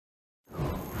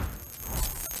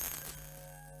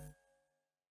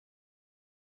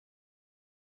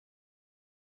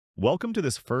Welcome to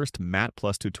this first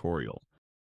MatPlus tutorial.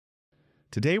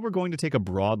 Today we're going to take a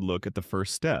broad look at the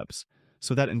first steps,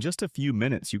 so that in just a few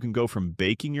minutes you can go from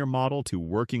baking your model to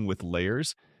working with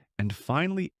layers and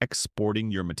finally exporting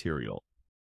your material.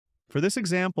 For this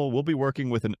example, we'll be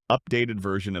working with an updated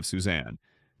version of Suzanne,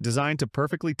 designed to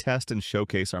perfectly test and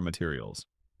showcase our materials.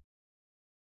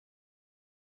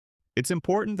 It's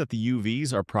important that the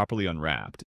UVs are properly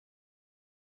unwrapped.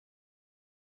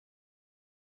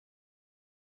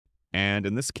 And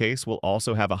in this case, we'll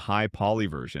also have a high poly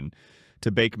version to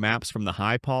bake maps from the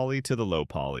high poly to the low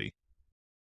poly.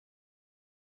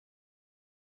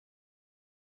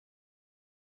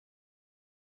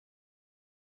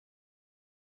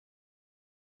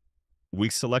 We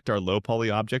select our low poly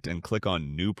object and click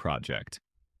on New Project.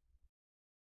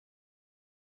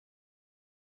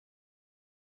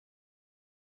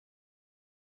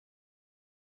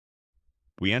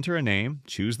 We enter a name,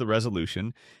 choose the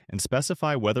resolution, and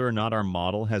specify whether or not our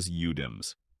model has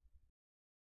UDIMs.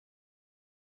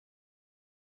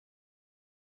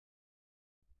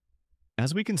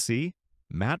 As we can see,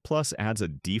 MatPlus adds a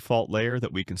default layer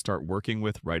that we can start working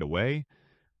with right away,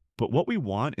 but what we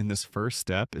want in this first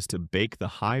step is to bake the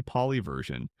high poly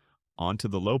version onto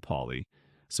the low poly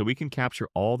so we can capture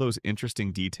all those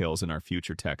interesting details in our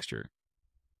future texture.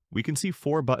 We can see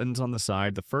 4 buttons on the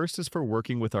side. The first is for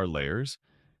working with our layers,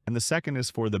 and the second is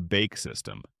for the bake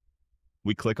system.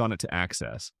 We click on it to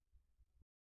access.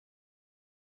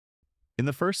 In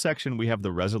the first section, we have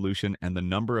the resolution and the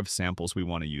number of samples we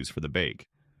want to use for the bake.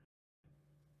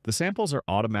 The samples are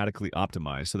automatically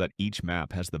optimized so that each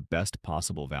map has the best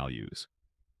possible values.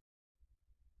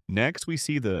 Next, we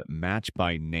see the Match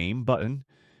by Name button,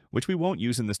 which we won't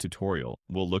use in this tutorial.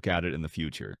 We'll look at it in the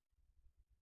future.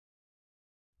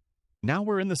 Now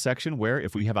we're in the section where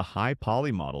if we have a high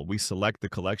poly model, we select the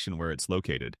collection where it's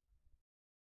located.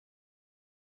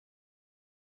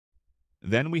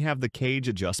 Then we have the cage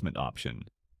adjustment option.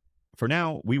 For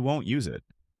now, we won't use it,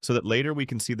 so that later we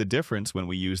can see the difference when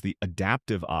we use the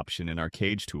adaptive option in our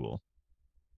cage tool.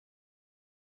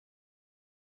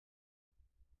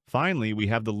 Finally, we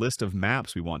have the list of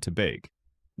maps we want to bake.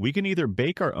 We can either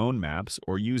bake our own maps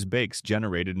or use bakes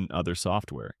generated in other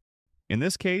software. In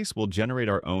this case, we'll generate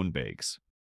our own bakes.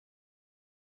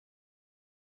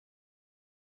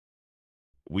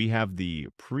 We have the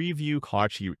Preview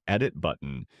Kachi Edit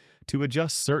button to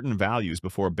adjust certain values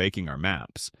before baking our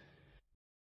maps.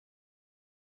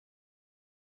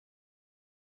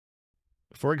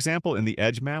 For example, in the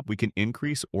edge map, we can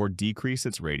increase or decrease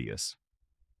its radius.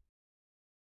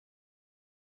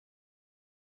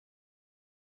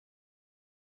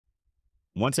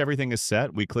 Once everything is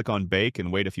set, we click on Bake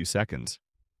and wait a few seconds.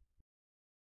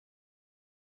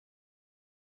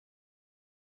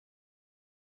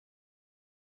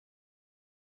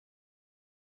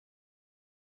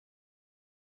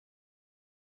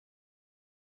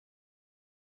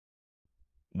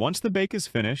 Once the bake is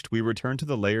finished, we return to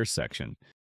the Layers section,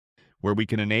 where we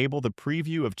can enable the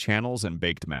preview of channels and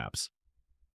baked maps.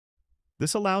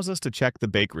 This allows us to check the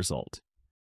bake result.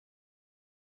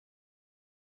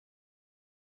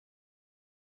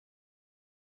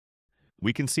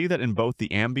 We can see that in both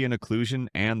the ambient occlusion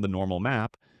and the normal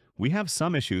map, we have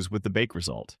some issues with the bake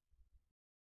result.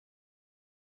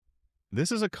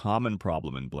 This is a common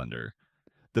problem in Blender.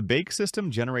 The bake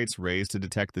system generates rays to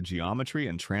detect the geometry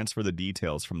and transfer the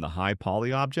details from the high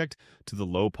poly object to the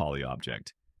low poly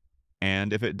object.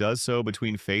 And if it does so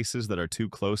between faces that are too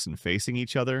close and facing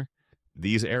each other,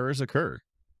 these errors occur.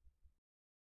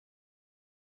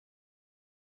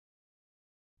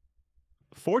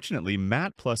 Fortunately,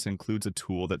 MatPlus includes a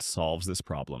tool that solves this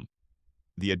problem,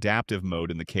 the adaptive mode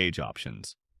in the cage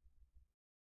options.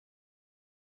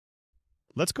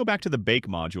 Let's go back to the Bake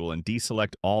module and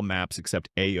deselect all maps except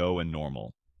AO and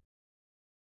Normal.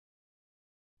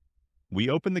 We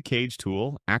open the Cage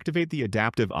tool, activate the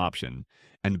Adaptive option,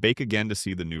 and bake again to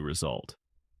see the new result.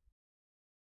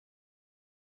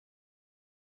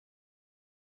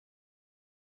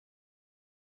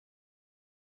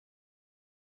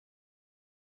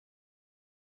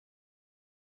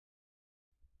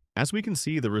 As we can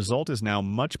see, the result is now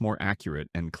much more accurate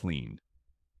and clean.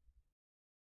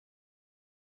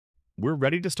 We're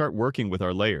ready to start working with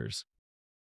our layers.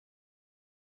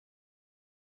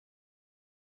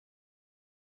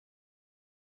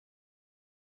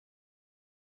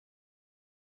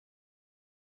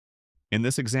 In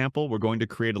this example, we're going to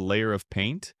create a layer of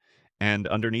paint, and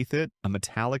underneath it, a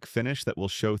metallic finish that will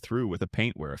show through with a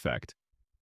paint wear effect.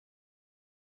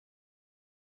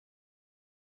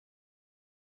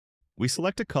 We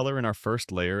select a color in our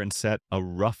first layer and set a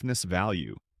roughness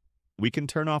value. We can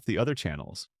turn off the other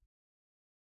channels.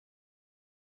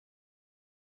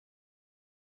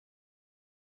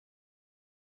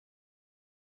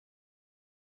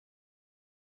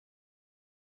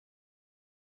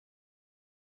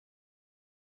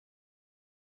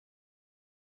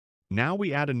 Now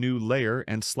we add a new layer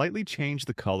and slightly change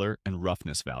the color and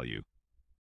roughness value.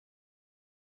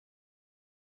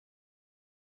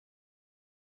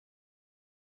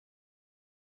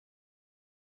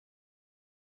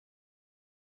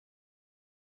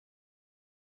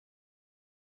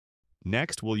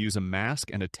 Next, we'll use a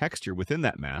mask and a texture within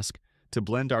that mask to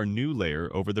blend our new layer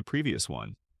over the previous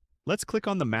one. Let's click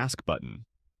on the Mask button.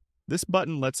 This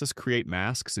button lets us create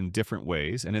masks in different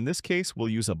ways, and in this case, we'll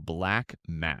use a black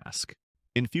mask.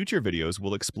 In future videos,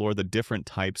 we'll explore the different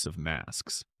types of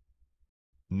masks.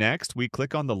 Next, we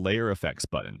click on the Layer Effects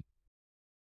button.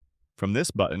 From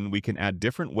this button, we can add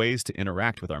different ways to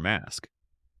interact with our mask.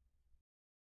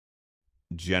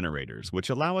 Generators, which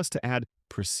allow us to add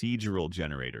procedural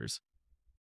generators.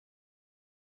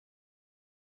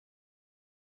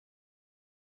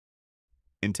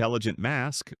 Intelligent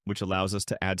Mask, which allows us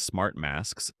to add smart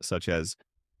masks such as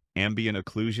ambient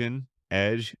occlusion,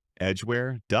 edge,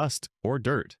 edgeware, dust, or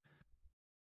dirt.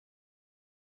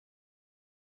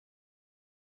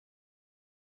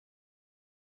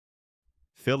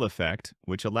 Fill Effect,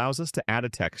 which allows us to add a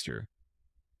texture.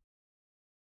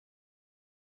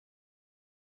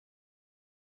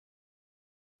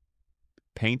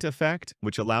 Paint Effect,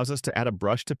 which allows us to add a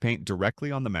brush to paint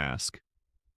directly on the mask.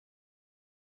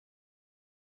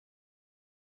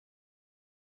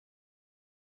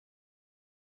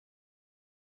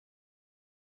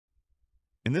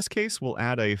 In this case, we'll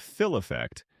add a Fill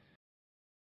Effect,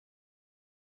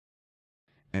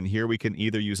 and here we can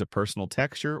either use a personal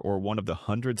texture or one of the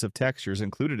hundreds of textures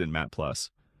included in MatPlus.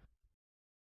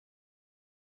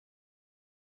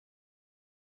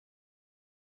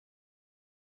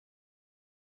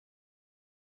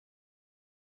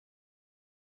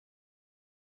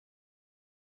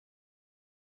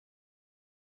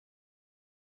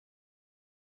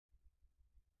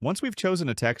 Once we've chosen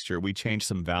a texture, we change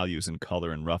some values in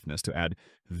color and roughness to add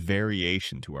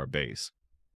variation to our base.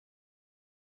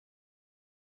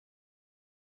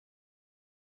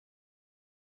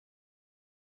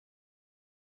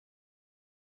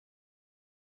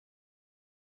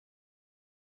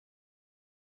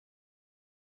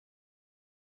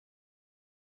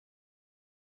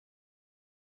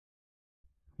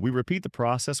 We repeat the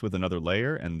process with another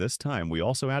layer, and this time we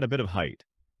also add a bit of height.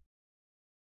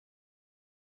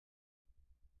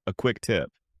 A quick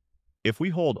tip: if we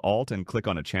hold Alt and click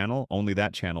on a channel, only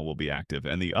that channel will be active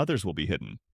and the others will be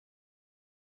hidden.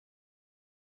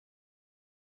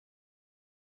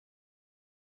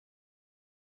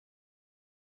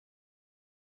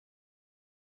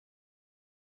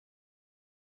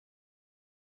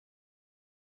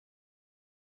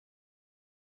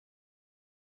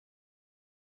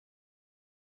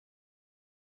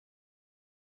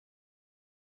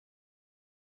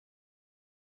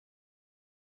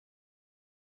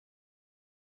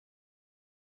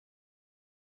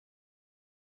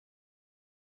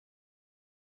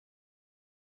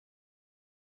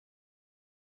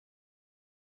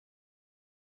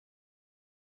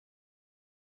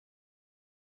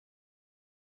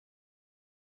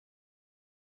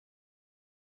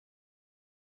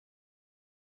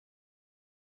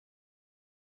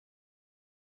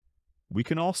 We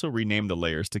can also rename the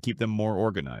layers to keep them more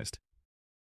organized.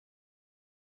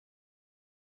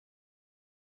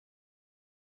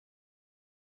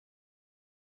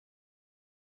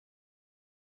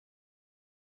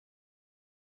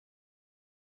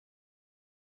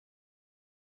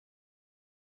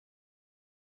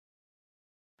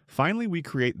 Finally, we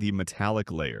create the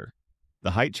metallic layer.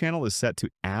 The height channel is set to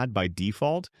Add by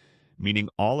default, meaning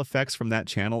all effects from that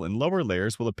channel in lower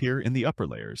layers will appear in the upper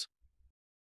layers.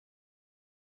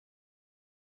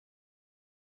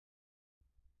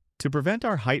 To prevent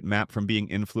our height map from being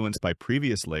influenced by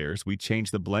previous layers, we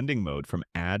change the blending mode from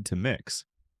Add to Mix.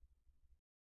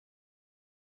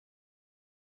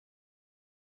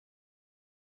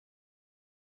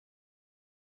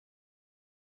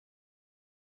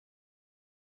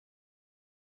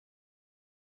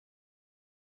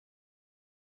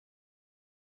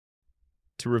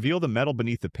 To reveal the metal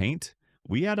beneath the paint,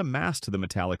 we add a mask to the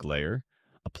metallic layer,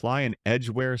 apply an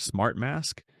Edgeware Smart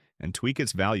Mask, and tweak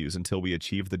its values until we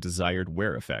achieve the desired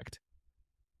wear effect.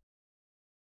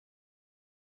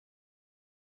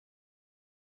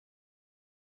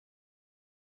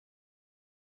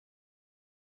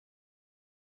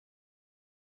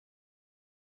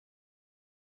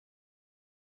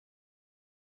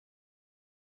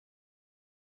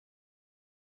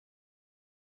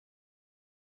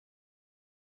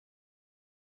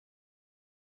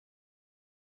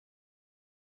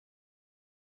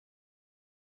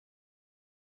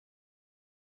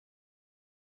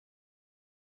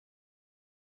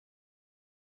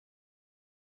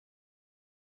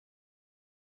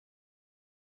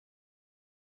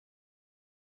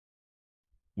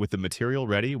 With the material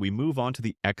ready, we move on to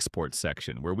the export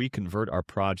section, where we convert our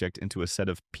project into a set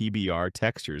of PBR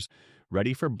textures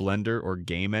ready for Blender or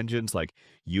game engines like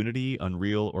Unity,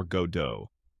 Unreal, or Godot.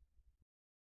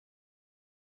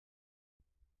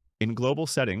 In global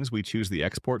settings, we choose the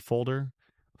export folder,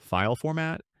 file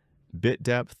format, bit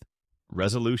depth,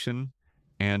 resolution,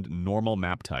 and normal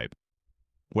map type,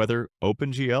 whether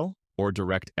OpenGL or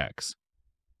DirectX.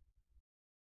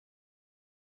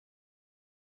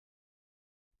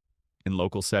 In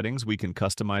local settings, we can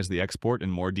customize the export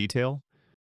in more detail.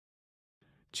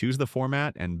 Choose the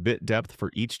format and bit depth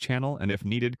for each channel, and if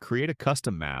needed, create a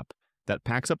custom map that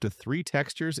packs up to 3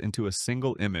 textures into a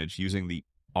single image using the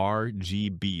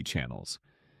RGB channels.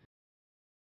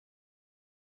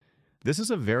 This is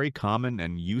a very common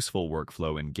and useful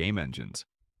workflow in game engines.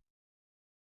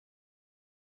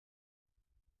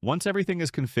 Once everything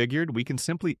is configured, we can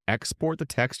simply export the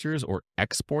textures or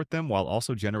export them while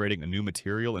also generating a new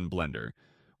material in Blender,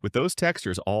 with those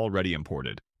textures already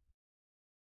imported.